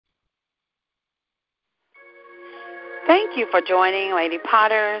Thank you for joining Lady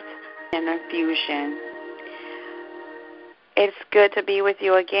Potter's Infusion. It's good to be with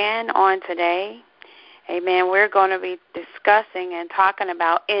you again on today. Amen. We're going to be discussing and talking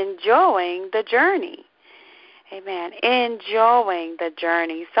about enjoying the journey. Amen. Enjoying the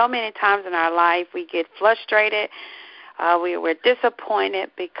journey. So many times in our life we get frustrated. We're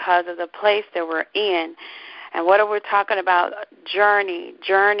disappointed because of the place that we're in. And what are we talking about? Journey.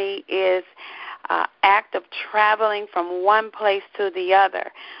 Journey is act of traveling from one place to the other.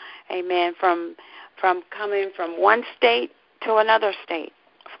 Amen. From coming from one state to another state,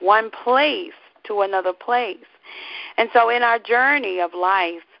 one place to another place. And so in our journey of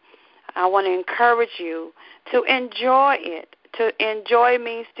life, I want to encourage you to enjoy it. To enjoy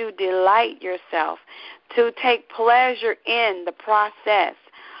means to delight yourself, to take pleasure in the process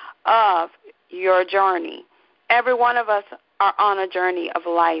of your journey. Every one of us are on a journey of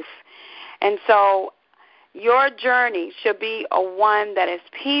life. And so your journey should be a one that is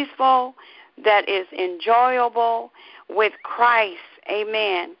peaceful, that is enjoyable with Christ.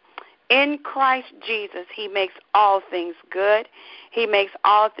 Amen. In Christ Jesus, he makes all things good. He makes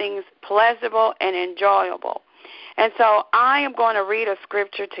all things pleasurable and enjoyable. And so I am going to read a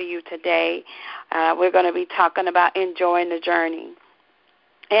scripture to you today. We're going to be talking about enjoying the journey.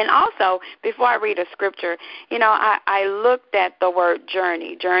 And also, before I read a scripture, I looked at the word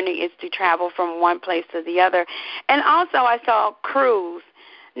journey. Journey is to travel from one place to the other. And also I saw cruise.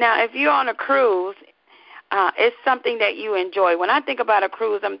 Now, if you're on a cruise, it's something that you enjoy. When I think about a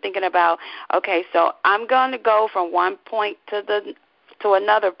cruise, I'm thinking about, okay, so I'm going to go from one point to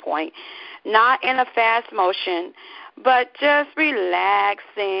another point, not in a fast motion, but just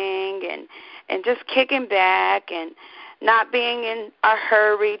relaxing and just kicking back and not being in a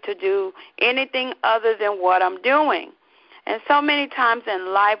hurry to do anything other than what I'm doing. And so many times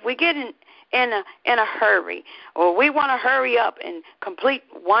in life we get in a hurry, or we want to hurry up and complete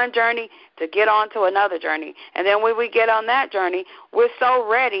one journey to get on to another journey. And then when we get on that journey, we're so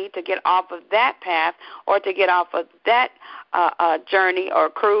ready to get off of that path or to get off of that journey or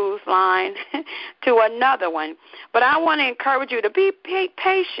cruise line to another one. But I want to encourage you to be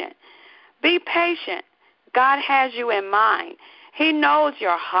patient. Be patient. God has you in mind. He knows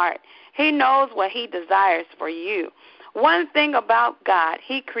your heart. He knows what he desires for you. One thing about God,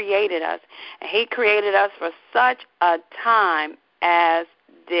 he created us, and he created us for such a time as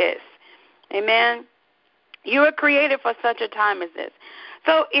this. Amen? You were created for such a time as this.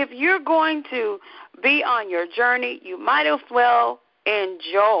 So if you're going to be on your journey, you might as well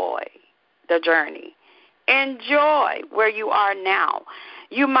enjoy the journey. Enjoy where you are now.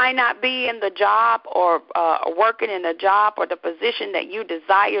 You might not be in the job or working in the job or the position that you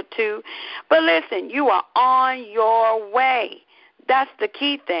desire to, but listen, you are on your way. That's the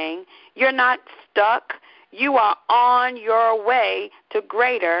key thing. You're not stuck. You are on your way to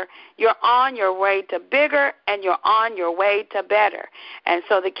greater. You're on your way to bigger, and you're on your way to better. And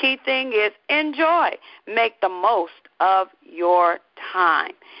so the key thing is enjoy. Make the most of your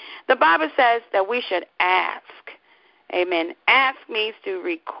time. The Bible says that we should ask. Amen. Ask means to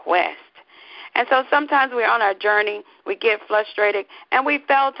request. And so sometimes we're on our journey, we get frustrated, and we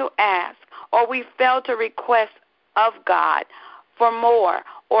fail to ask, or we fail to request of God for more,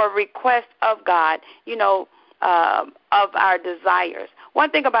 or request of God, of our desires.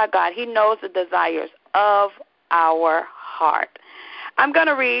 One thing about God, he knows the desires of our heart. I'm going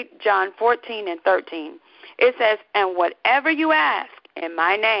to read John 14:13. It says, "And whatever you ask in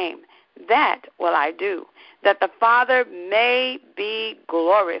my name, that will I do, that the Father may be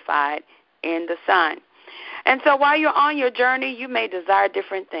glorified in the Son." And so while you're on your journey, you may desire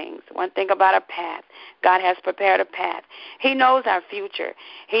different things. One thing about a path, God has prepared a path. He knows our future.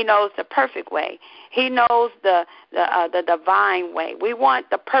 He knows the perfect way. He knows the divine way. We want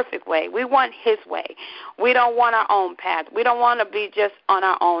the perfect way. We want his way. We don't want our own path. We don't want to be just on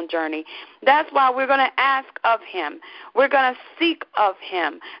our own journey. That's why we're going to ask of him. We're going to seek of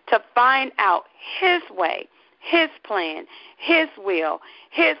him to find out his way, his plan, his will,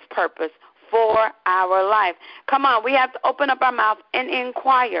 his purpose for our life. Come on, we have to open up our mouth and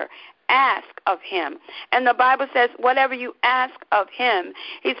inquire. Ask of him. And the Bible says, whatever you ask of him,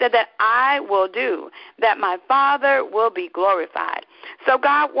 he said that I will do, that my Father will be glorified. So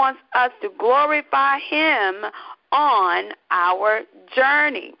God wants us to glorify him on our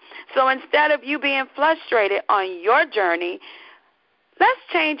journey. So instead of you being frustrated on your journey, let's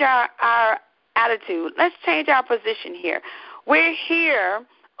change our attitude. Let's change our position here. We're here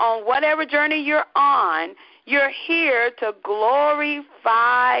on whatever journey you're on. You're here to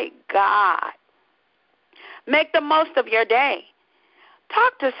glorify God. Make the most of your day.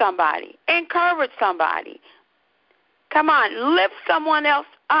 Talk to somebody. Encourage somebody. Come on, lift someone else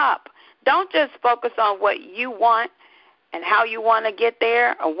up. Don't just focus on what you want and how you want to get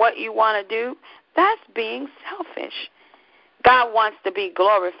there or what you want to do. That's being selfish. God wants to be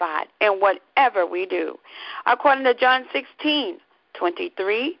glorified in whatever we do. According to John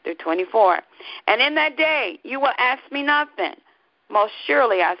 16:23-24. And in that day you will ask me nothing. Most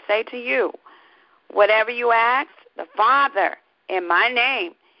surely I say to you, whatever you ask the Father in my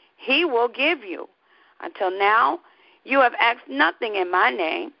name, he will give you. Until now, you have asked nothing in my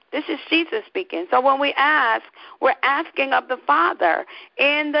name. This is Jesus speaking. So when we ask, we're asking of the Father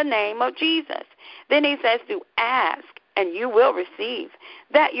in the name of Jesus. Then he says to ask, and you will receive,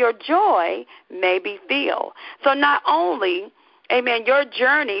 that your joy may be filled. So not only, amen, your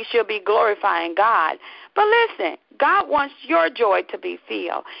journey should be glorifying God, but listen, God wants your joy to be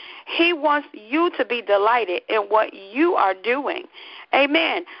filled. He wants you to be delighted in what you are doing.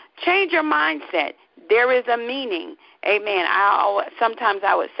 Amen. Change your mindset. There is a meaning. Amen. Sometimes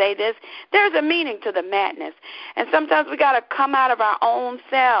I would say this. There's a meaning to the madness. And sometimes we got to come out of our own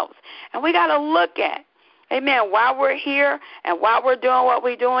selves. And we got to look at, amen, while we're here and while we're doing what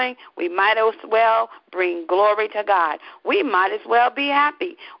we're doing, we might as well bring glory to God. We might as well be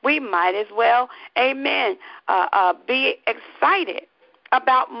happy. We might as well, amen, be excited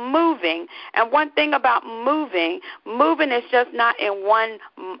about moving. And one thing about moving is just not in one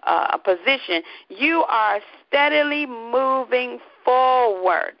position. You are steadily moving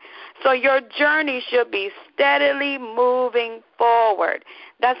forward. So your journey should be steadily moving forward.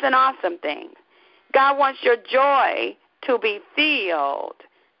 That's an awesome thing. God wants your joy to be filled.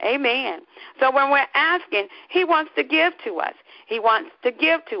 Amen. So when we're asking, he wants to give to us. He wants to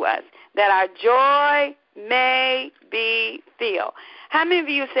give to us that our joy may be filled. How many of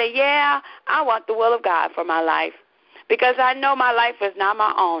you say, yeah, I want the will of God for my life because I know my life is not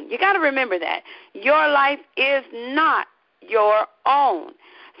my own? You got to remember that. Your life is not your own.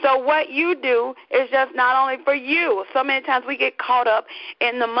 So what you do is just not only for you. So many times we get caught up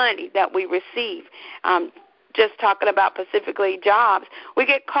in the money that we receive. Just talking about specifically jobs, we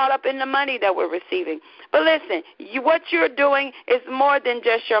get caught up in the money that we're receiving. But listen, what you're doing is more than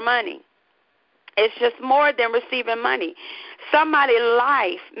just your money. It's just more than receiving money. Somebody's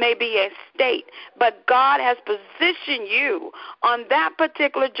life may be at stake, but God has positioned you on that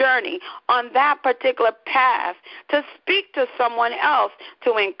particular journey, on that particular path, to speak to someone else,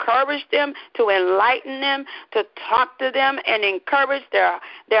 to encourage them, to enlighten them, to talk to them and encourage their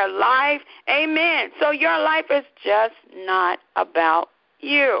life. Amen. So your life is just not about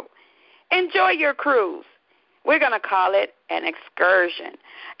you. Enjoy your cruise. We're going to call it an excursion.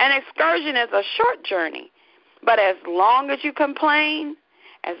 An excursion is a short journey, but as long as you complain,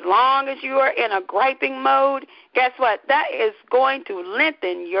 as long as you are in a griping mode, guess what? That is going to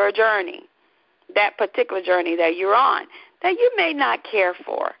lengthen your journey, that particular journey that you're on, that you may not care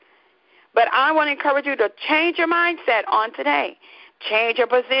for. But I want to encourage you to change your mindset on today. Change your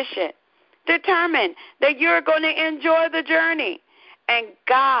position. Determine that you're going to enjoy the journey. And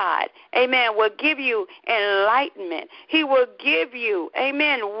God, amen, will give you enlightenment. He will give you,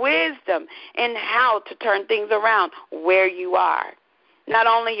 amen, wisdom in how to turn things around where you are. Not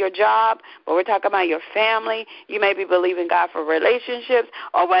only your job, but we're talking about your family. You may be believing God for relationships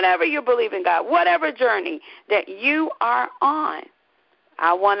or whatever you believe in God, whatever journey that you are on.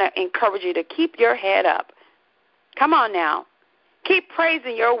 I want to encourage you to keep your head up. Come on now. Keep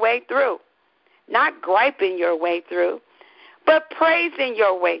praising your way through, not griping your way through, but praising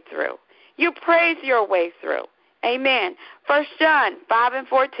your way through. You praise your way through. Amen. 1 John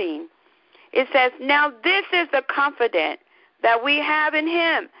 5:14. It says, now this is the confidence that we have in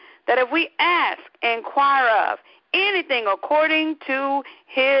him, that if we ask, inquire of anything according to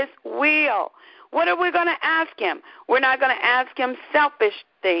his will. What are we going to ask him? We're not going to ask him selfish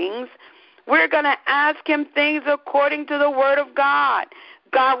things. We're going to ask him things according to the word of God.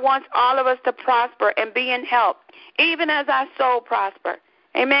 God wants all of us to prosper and be in health, even as our soul prosper.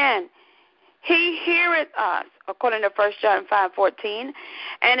 Amen. He heareth us, according to 1 John 5:14.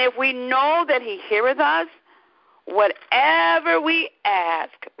 And if we know that he heareth us, whatever we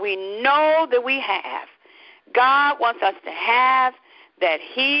ask, we know that we have. God wants us to have, that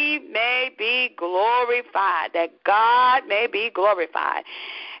he may be glorified, that God may be glorified.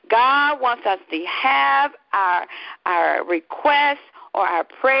 God wants us to have our requests or our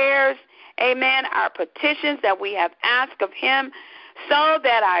prayers, amen, our petitions that we have asked of him, so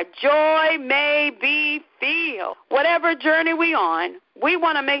that our joy may be filled. Whatever journey we're on, we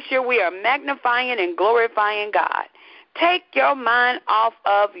want to make sure we are magnifying and glorifying God. Take your mind off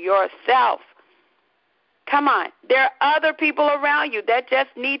of yourself. Come on. There are other people around you that just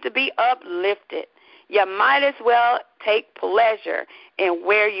need to be uplifted. You might as well take pleasure in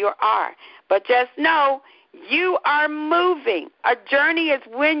where you are. But just know you are moving. A journey is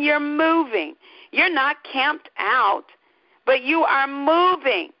when you're moving. You're not camped out, but you are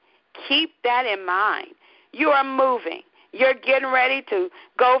moving. Keep that in mind. You are moving. You're getting ready to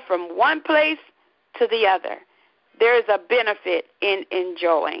go from one place to the other. There is a benefit in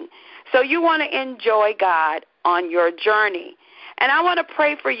enjoying. So you want to enjoy God on your journey. And I want to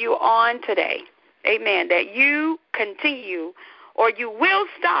pray for you on today, amen, that you continue or you will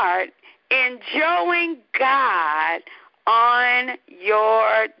start enjoying God on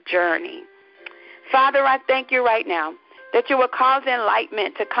your journey. Father, I thank you right now that you will cause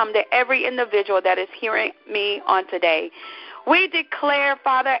enlightenment to come to every individual that is hearing me on today. We declare,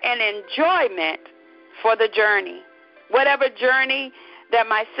 Father, an enjoyment for the journey. Whatever journey that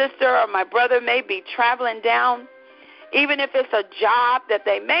my sister or my brother may be traveling down, even if it's a job that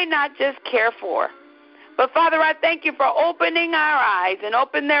they may not just care for. But, Father, I thank you for opening our eyes and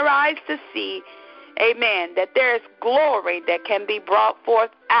open their eyes to see, amen, that there is glory that can be brought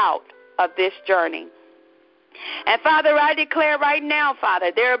forth out of this journey. And, Father, I declare right now,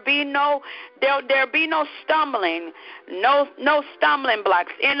 Father, there'll be no stumbling, no stumbling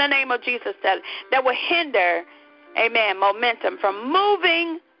blocks in the name of Jesus that will hinder, amen, momentum from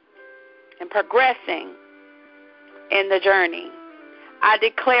moving and progressing in the journey. I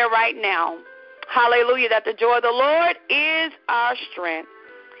declare right now, hallelujah, that the joy of the Lord is our strength.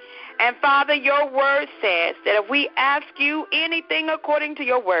 And, Father, your word says that if we ask you anything according to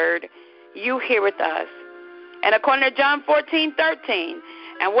your word, you heareth us. And according to John 14:13,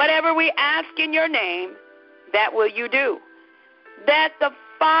 and whatever we ask in your name, that will you do, that the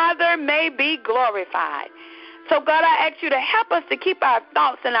Father may be glorified. So, God, I ask you to help us to keep our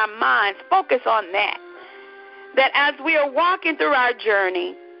thoughts and our minds focused on that as we are walking through our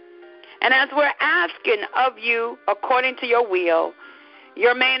journey and as we're asking of you according to your will,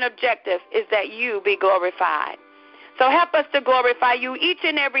 your main objective is that you be glorified. So help us to glorify you each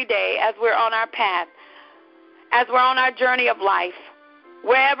and every day as we're on our path, as we're on our journey of life.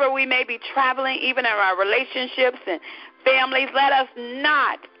 Wherever we may be traveling, even in our relationships and families, let us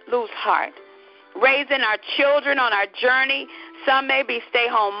not lose heart. Raising our children on our journey. Some may be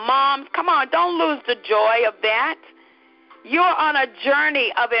stay-home moms. Come on, don't lose the joy of that. You're on a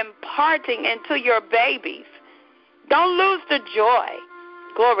journey of imparting into your babies. Don't lose the joy,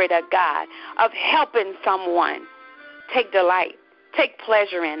 glory to God, of helping someone. Take delight. Take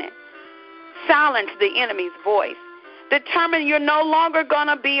pleasure in it. Silence the enemy's voice. Determine you're no longer going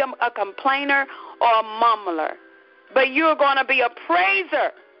to be a complainer or a mumbler, but you're going to be a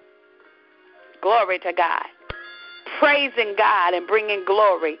praiser. Glory to God. Praising God and bringing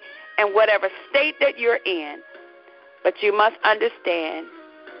glory in whatever state that you're in. But you must understand,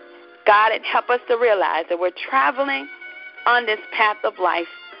 God, and help us to realize that we're traveling on this path of life.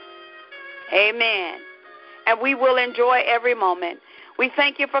 Amen. And we will enjoy every moment. We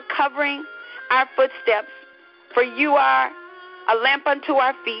thank you for covering our footsteps, for you are a lamp unto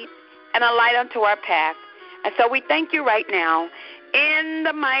our feet and a light unto our path. And so we thank you right now in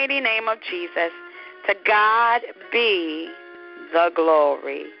the mighty name of Jesus. To God be the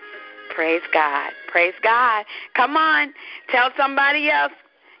glory. Praise God. Praise God. Come on. Tell somebody else.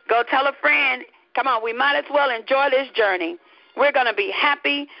 Go tell a friend. Come on. We might as well enjoy this journey. We're going to be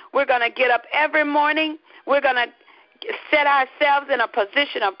happy. We're going to get up every morning. We're going to set ourselves in a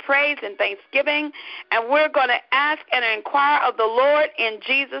position of praise and thanksgiving, and we're going to ask and inquire of the Lord in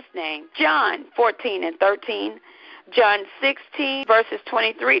Jesus' name. John 14:13, John 16, verses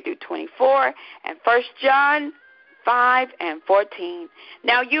 23 through 24, and 1 John 5:14.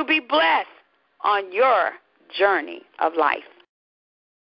 Now you be blessed on your journey of life.